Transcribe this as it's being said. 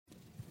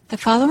The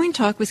following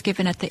talk was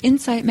given at the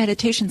Insight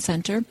Meditation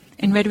Center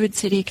in Redwood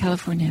City,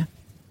 California.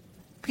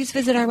 Please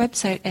visit our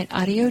website at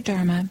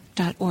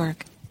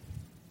audiodharma.org.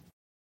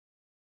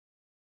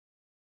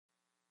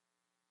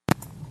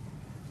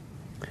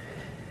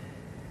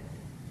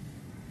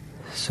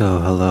 So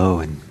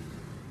hello and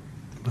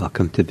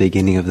welcome to the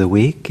beginning of the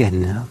week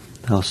and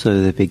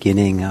also the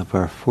beginning of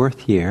our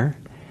fourth year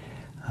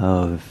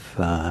of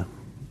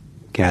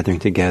gathering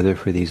together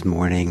for these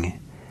morning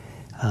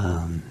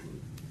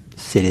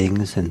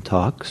sittings and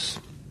talks.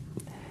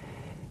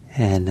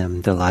 And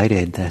I'm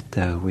delighted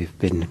that we've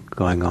been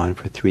going on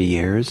for 3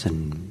 years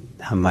and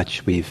how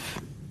much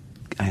we've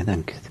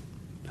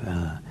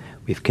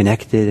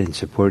connected and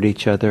supported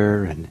each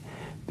other and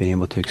been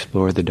able to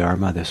explore the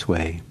Dharma this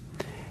way.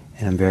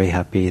 And I'm very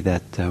happy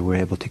that we're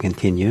able to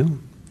continue.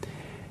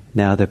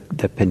 Now the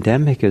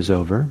pandemic is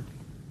over,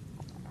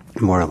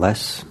 more or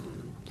less,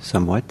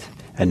 somewhat,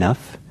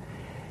 enough,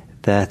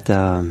 that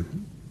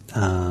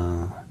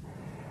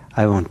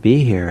I won't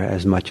be here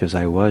as much as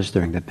I was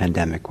during the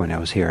pandemic when I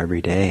was here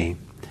every day.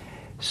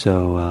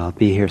 So I'll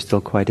be here still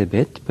quite a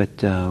bit,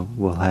 but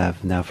we'll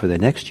have, now for the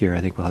next year,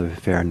 I think we'll have a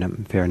fair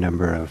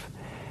number of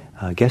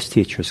guest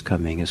teachers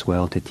coming as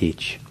well to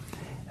teach.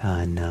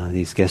 And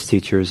these guest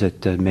teachers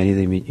that many of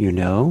them you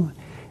know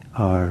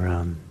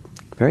are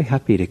very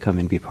happy to come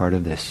and be part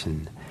of this.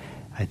 And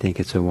I think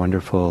it's a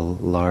wonderful,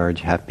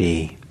 large,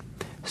 happy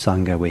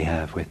Sangha we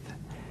have with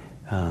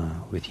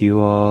you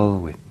all,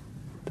 with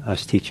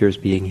us teachers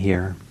being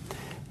here,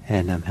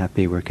 and I'm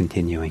happy we're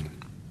continuing.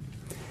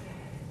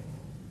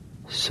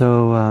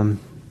 So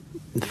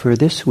for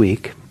this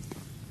week,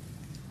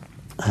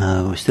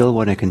 we still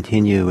want to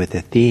continue with the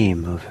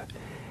theme of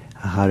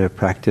how to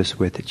practice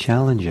with the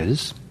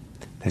challenges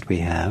that we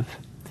have.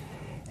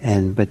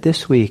 But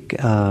this week,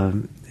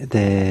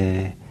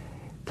 the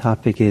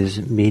topic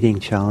is meeting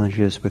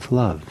challenges with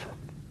love.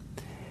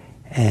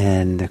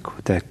 And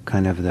the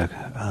kind of the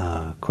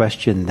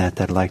question that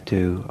I'd like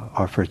to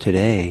offer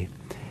today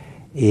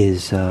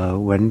is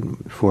when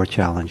we're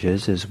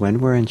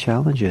in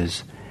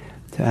challenges,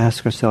 to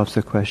ask ourselves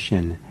the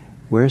question,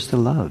 where's the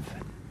love?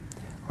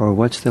 Or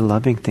what's the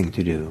loving thing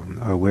to do?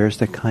 Or where's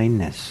the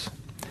kindness?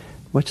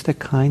 What's the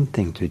kind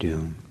thing to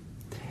do?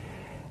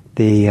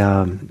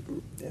 The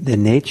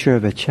nature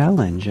of a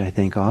challenge, I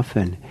think,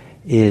 often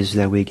is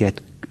that we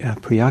get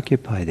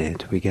preoccupied in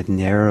it. We get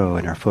narrow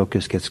and our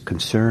focus gets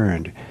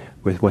concerned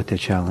with what the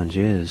challenge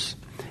is.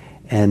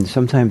 And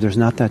sometimes there's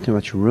not that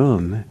much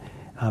room,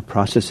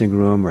 processing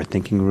room or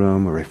thinking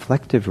room or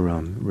reflection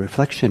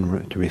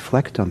room to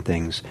reflect on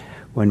things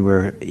when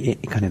we're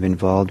kind of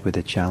involved with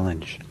a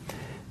challenge.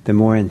 The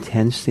more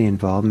intense the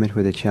involvement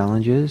with the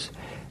challenge is,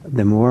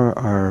 the more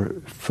our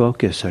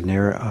focus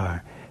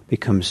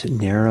becomes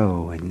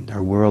narrow and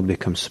our world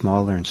becomes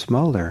smaller and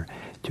smaller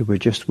till we're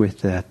just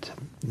with that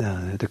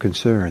the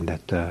concern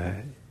that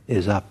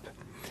is up.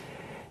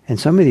 And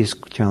some of these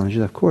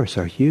challenges, of course,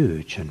 are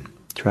huge and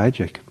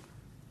tragic.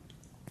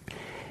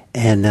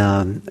 And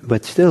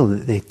but still,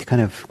 they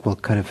will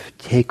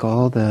take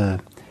all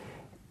the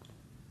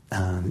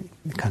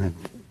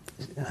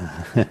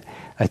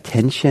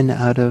attention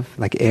out of,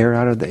 like air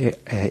out of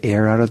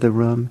the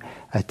room,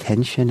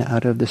 attention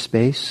out of the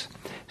space,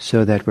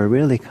 so that we're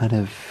really kind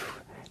of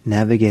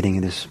navigating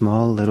in this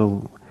small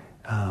little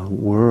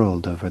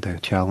world over the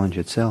challenge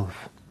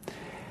itself.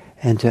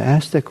 And to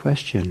ask the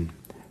question,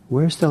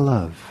 where's the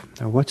love?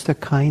 Or what's the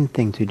kind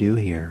thing to do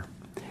here?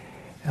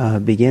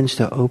 Begins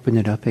to open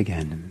it up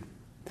again.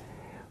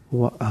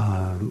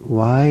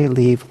 Why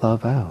leave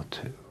love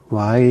out?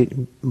 Why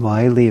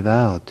leave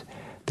out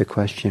the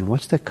question,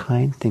 what's the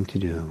kind thing to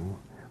do?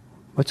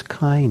 What's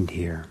kind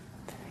here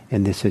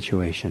in this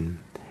situation?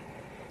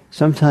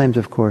 Sometimes,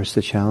 of course,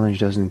 the challenge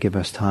doesn't give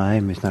us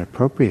time. It's not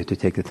appropriate to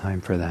take the time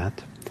for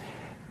that.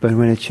 But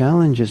when a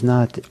challenge is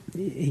not,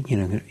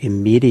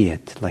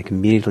 immediate, like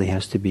immediately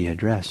has to be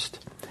addressed,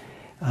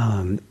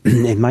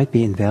 it might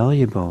be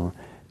invaluable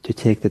to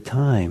take the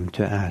time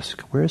to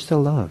ask, where's the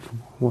love?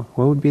 What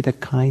would be the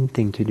kind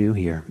thing to do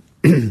here?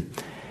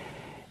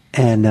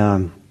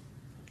 And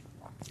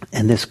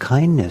this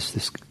kindness,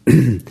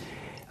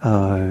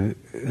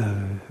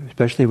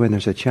 especially when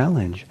there's a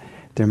challenge,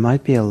 there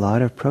might be a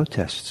lot of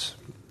protests.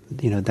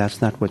 That's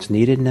not what's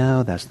needed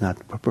now, that's not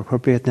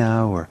appropriate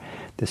now, or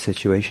the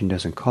situation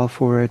doesn't call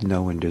for it,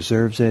 no one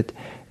deserves it.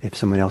 If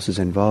someone else is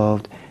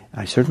involved,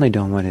 I certainly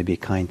don't want to be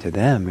kind to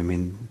them. I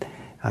mean,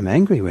 I'm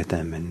angry with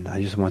them and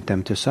I just want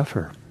them to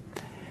suffer.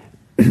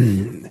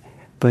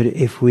 But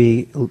if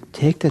we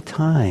take the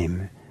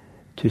time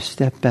to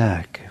step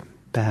back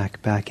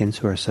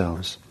into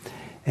ourselves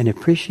and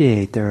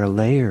appreciate there are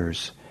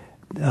layers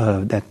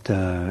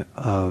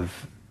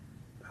of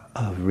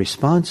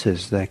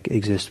responses that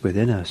exist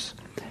within us,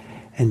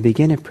 and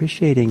begin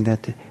appreciating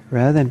that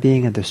rather than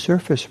being at the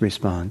surface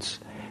response,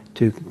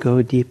 to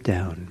go deep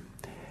down.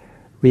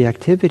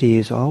 Reactivity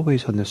is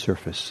always on the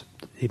surface.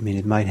 It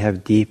might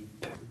have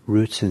deep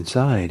roots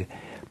inside,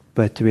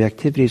 but the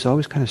reactivity is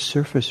always kind of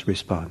surface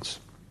response.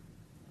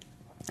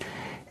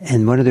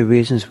 And one of the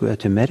reasons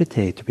to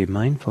meditate, to be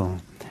mindful,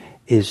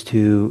 is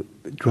to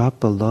drop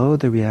below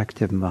the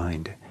reactive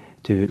mind,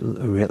 to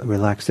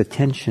relax the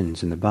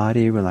tensions in the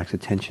body, relax the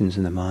tensions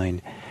in the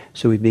mind,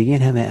 so we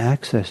begin having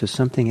access to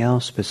something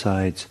else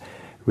besides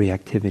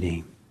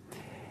reactivity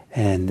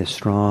and the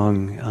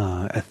strong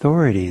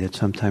authority that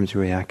sometimes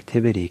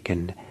reactivity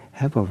can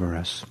have over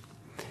us.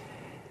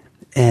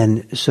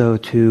 And so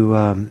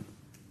to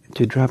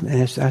drop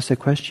and ask the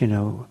question,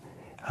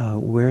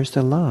 where's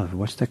the love?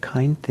 What's the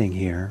kind thing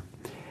here?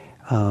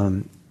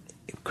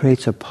 It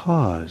creates a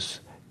pause,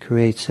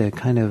 creates a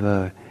kind of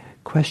a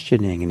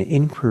questioning, an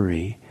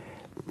inquiry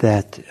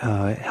that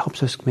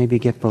helps us maybe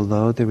get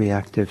below the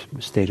reactive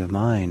state of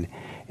mind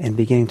and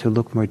beginning to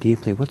look more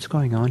deeply, what's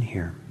going on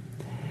here?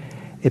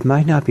 It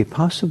might not be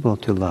possible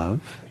to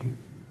love.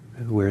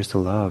 Where's the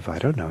love? I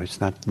don't know. It's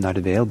not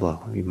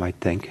available, you might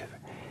think.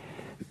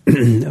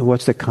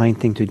 What's the kind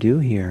thing to do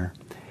here?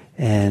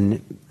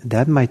 And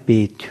that might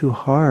be too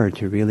hard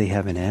to really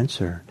have an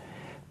answer.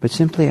 But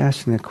simply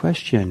asking the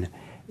question,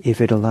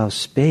 if it allows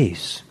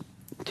space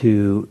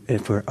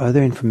for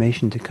other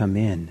information to come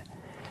in,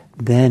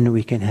 then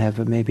we can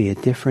have maybe a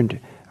different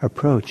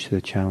approach to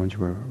the challenge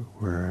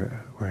we're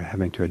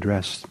having to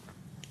address.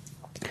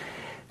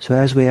 So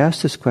as we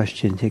ask this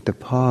question, take the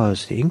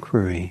pause, the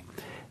inquiry,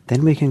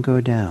 then we can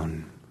go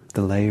down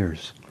the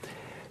layers.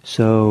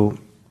 So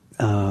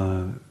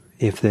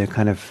if the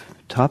kind of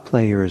top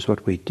layer is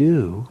what we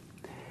do,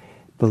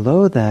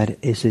 below that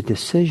is a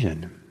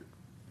decision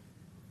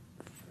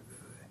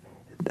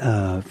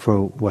for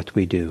what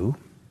we do,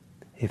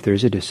 if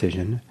there's a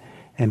decision.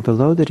 And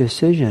below the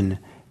decision,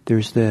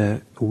 there's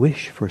the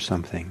wish for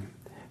something.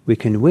 We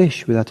can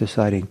wish without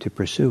deciding to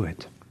pursue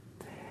it.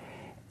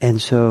 And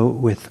so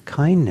with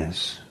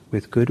kindness,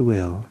 with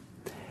goodwill,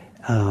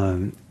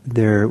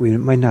 we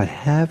might not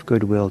have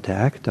goodwill to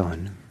act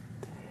on.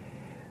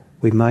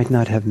 We might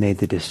not have made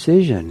the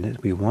decision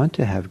that we want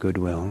to have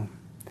goodwill,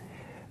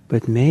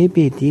 but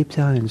maybe deep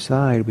down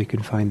inside we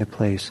can find a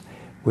place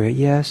where,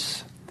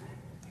 yes,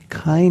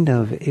 kind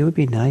of, it would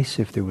be nice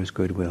if there was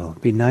goodwill. It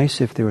would be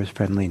nice if there was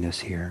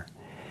friendliness here.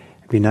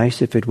 It would be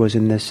nice if it was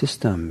in the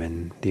system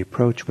and the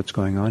approach, what's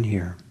going on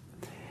here.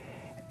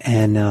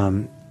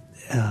 And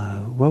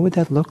what would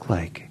that look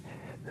like?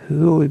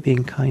 Who are we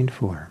being kind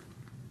for?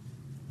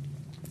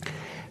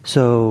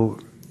 So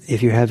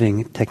if you're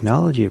having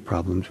technology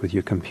problems with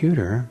your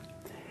computer,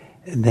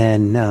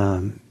 then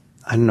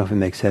I don't know if it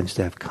makes sense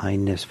to have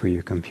kindness for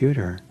your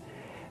computer,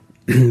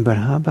 but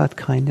how about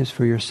kindness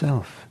for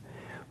yourself?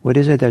 What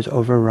is it that's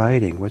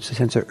overriding? What's the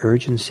sense of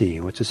urgency?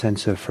 What's the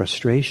sense of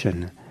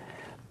frustration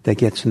that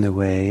gets in the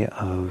way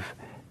of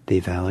the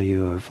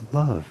value of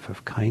love,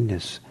 of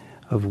kindness,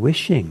 of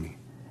wishing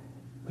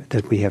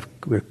that we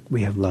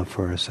have love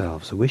for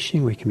ourselves,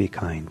 wishing we can be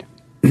kind?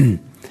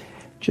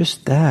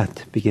 Just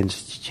that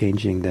begins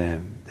changing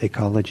the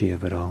ecology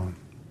of it all.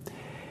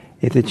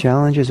 If the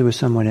challenge is with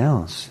someone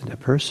else, a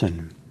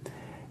person,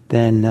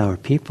 then or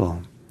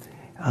people,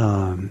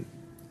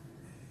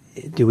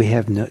 do we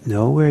have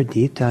nowhere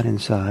deep down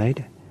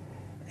inside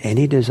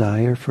any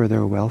desire for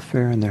their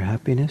welfare and their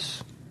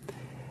happiness?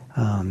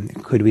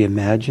 Could we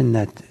imagine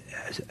that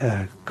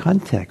a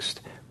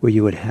context where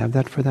you would have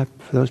that for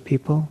those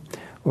people,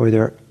 or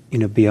they're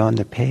beyond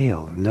the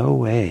pale? No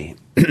way,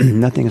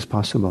 nothing is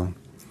possible.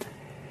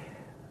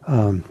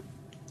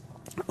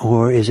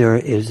 Or is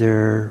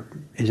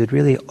it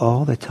really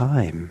all the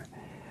time,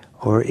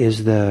 or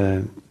is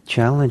the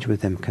challenge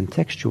with them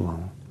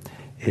contextual?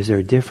 Is there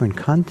a different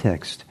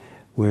context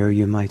where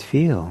you might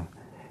feel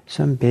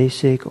some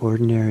basic,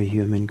 ordinary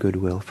human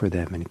goodwill for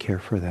them and care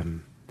for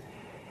them?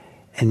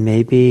 And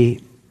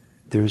maybe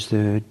there's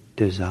the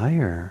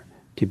desire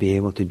to be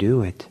able to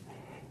do it,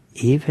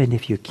 even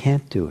if you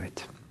can't do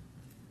it.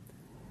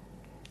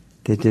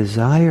 The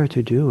desire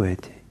to do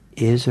it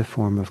is a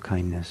form of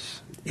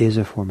kindness, is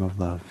a form of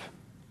love.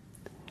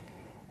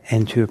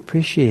 And to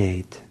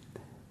appreciate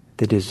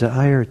the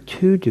desire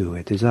to do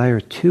it, desire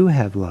to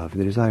have love,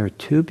 the desire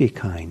to be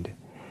kind,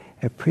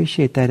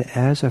 appreciate that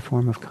as a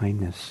form of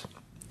kindness.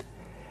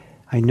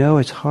 I know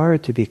it's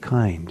hard to be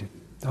kind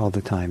all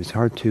the time. It's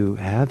hard to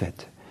have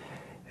it.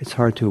 It's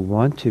hard to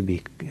want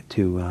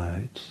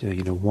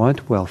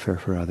want welfare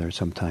for others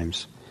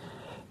sometimes.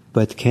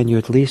 But can you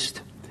at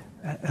least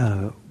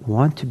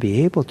want to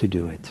be able to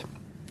do it?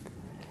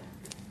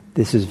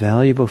 This is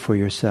valuable for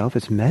yourself.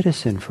 It's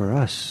medicine for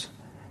us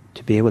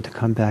to be able to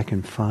come back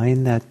and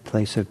find that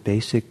place of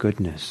basic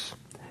goodness,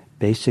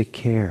 basic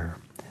care.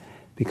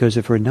 Because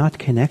if we're not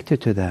connected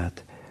to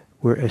that,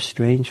 we're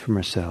estranged from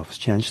ourselves.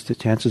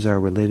 Chances are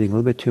we're living a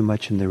little bit too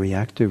much in the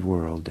reactive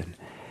world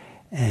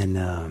and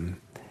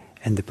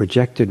the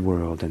projected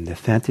world and the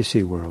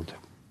fantasy world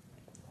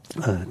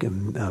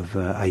of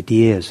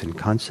ideas and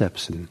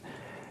concepts and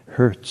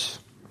hurts.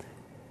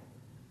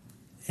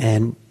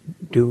 And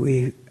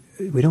we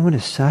don't want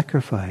to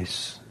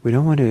sacrifice, we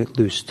don't want to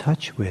lose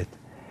touch with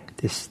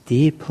this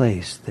deep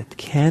place that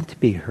can't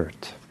be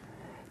hurt,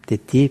 the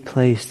deep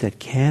place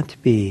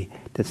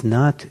that's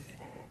not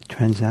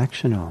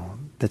transactional,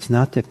 that's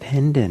not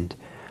dependent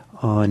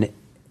on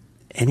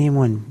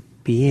anyone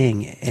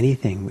being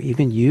anything,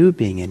 even you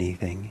being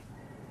anything,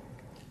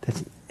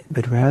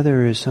 but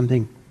rather is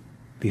something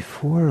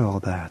before all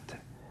that.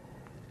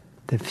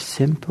 The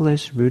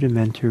simplest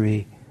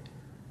rudimentary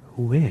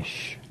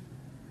wish,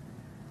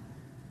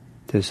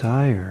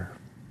 desire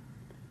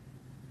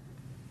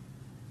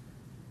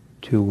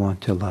to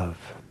want to love,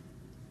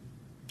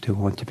 to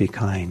want to be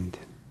kind,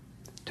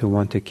 to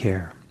want to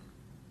care.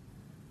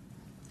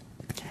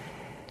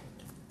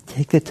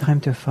 Take the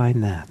time to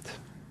find that.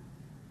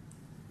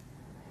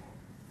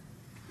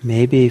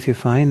 Maybe if you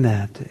find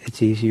that,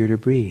 it's easier to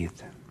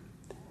breathe.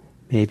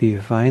 Maybe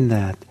you find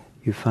that,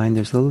 you find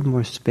there's a little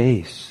more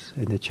space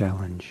in the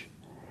challenge.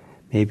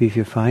 Maybe if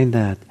you find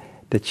that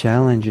the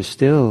challenge is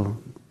still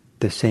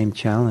the same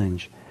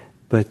challenge,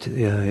 but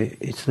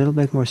it's a little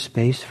bit more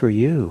space for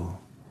you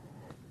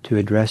to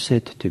address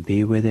it, to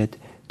be with it,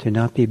 to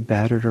not be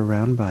battered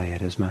around by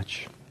it as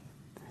much.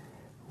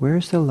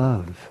 Where's the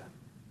love?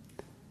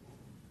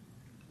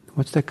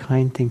 What's the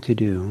kind thing to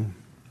do?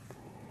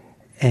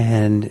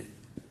 And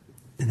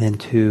then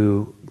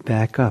to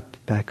back up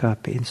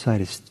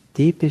inside as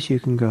deep as you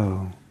can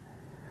go,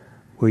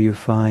 where you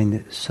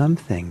find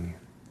something,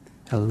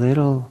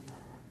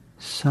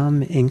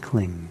 some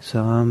inkling,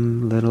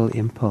 some little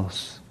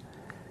impulse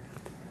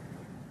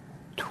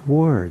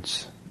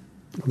towards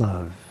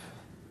love.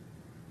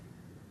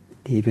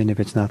 Even if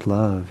it's not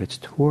love, it's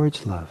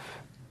towards love.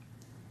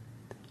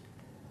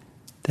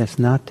 That's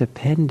not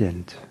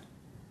dependent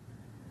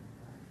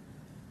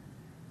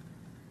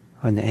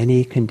on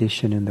any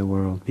condition in the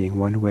world being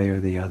one way or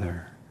the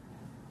other.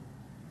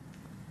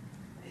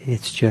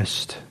 It's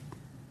just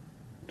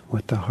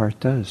what the heart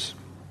does.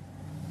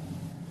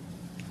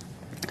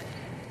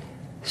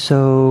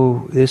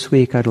 So this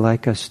week I'd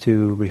like us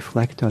to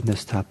reflect on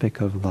this topic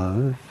of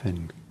love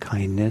and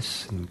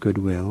kindness and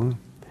goodwill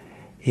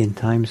in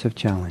times of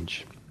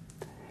challenge.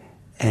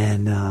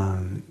 And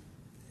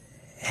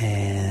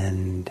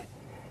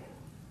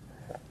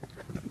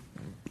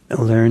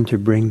learn to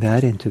bring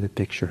that into the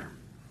picture,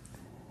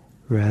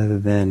 rather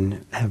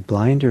than have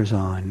blinders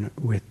on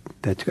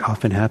that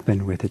often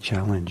happen with a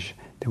challenge,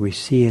 that we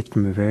see it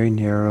from a very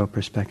narrow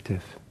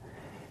perspective.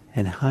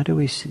 And how do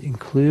we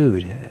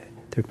include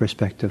the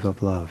perspective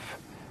of love,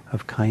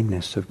 of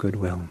kindness, of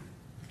goodwill?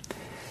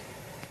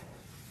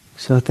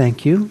 So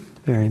thank you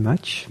very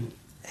much.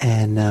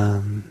 And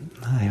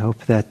I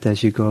hope that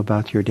as you go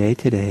about your day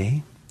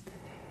today,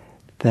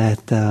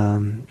 that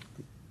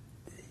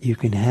you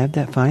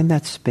can find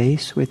that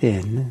space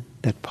within,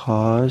 that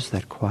pause,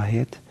 that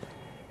quiet,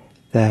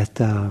 that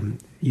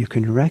you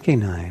can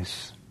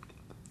recognize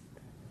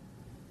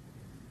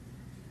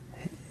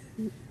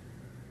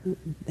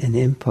an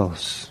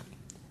impulse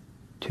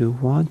to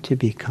want to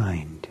be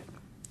kind,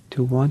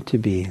 to want to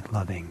be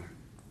loving.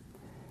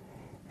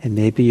 And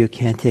maybe you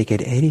can't take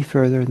it any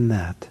further than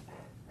that.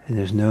 And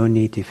there's no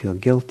need to feel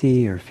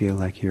guilty or feel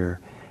like you're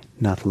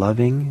not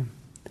loving.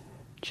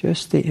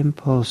 Just the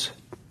impulse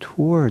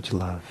towards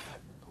love,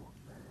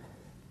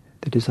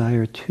 the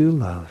desire to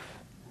love,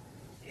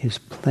 is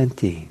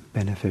plenty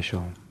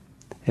beneficial.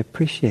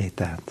 Appreciate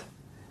that.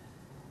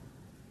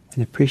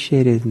 And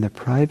appreciate it in the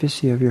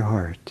privacy of your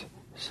heart,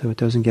 so it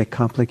doesn't get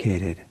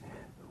complicated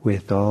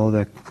with all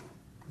the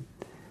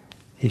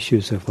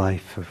issues of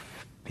life, of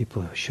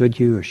people, should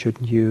you or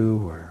shouldn't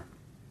you, or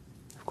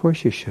of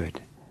course you should,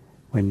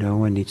 when no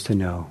one needs to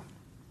know.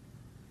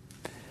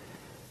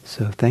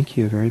 So thank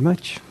you very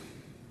much.